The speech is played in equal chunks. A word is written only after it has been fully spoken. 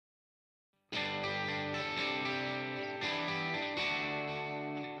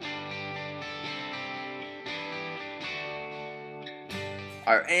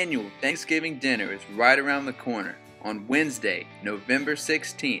Our annual Thanksgiving dinner is right around the corner on Wednesday, November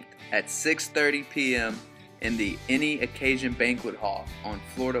 16th at 6:30 p.m. in the Any Occasion Banquet Hall on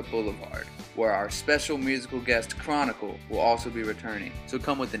Florida Boulevard, where our special musical guest Chronicle will also be returning. So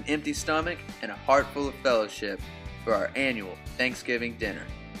come with an empty stomach and a heart full of fellowship for our annual Thanksgiving dinner.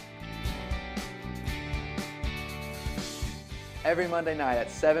 Every Monday night at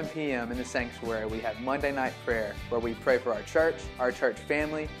 7 p.m. in the sanctuary, we have Monday Night Prayer, where we pray for our church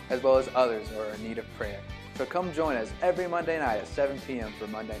family, as well as others who are in need of prayer. So come join us every Monday night at 7 p.m. for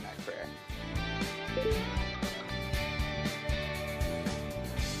Monday Night Prayer.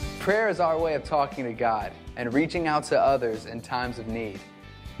 Prayer is our way of talking to God and reaching out to others in times of need.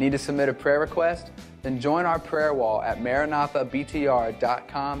 Need to submit a prayer request? Then join our prayer wall at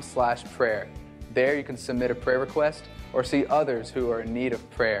maranathabtr.com/prayer. There you can submit a prayer request or see others who are in need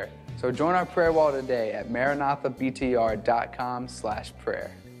of prayer. So join our prayer wall today at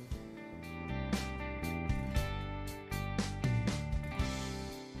maranathabtr.com/prayer.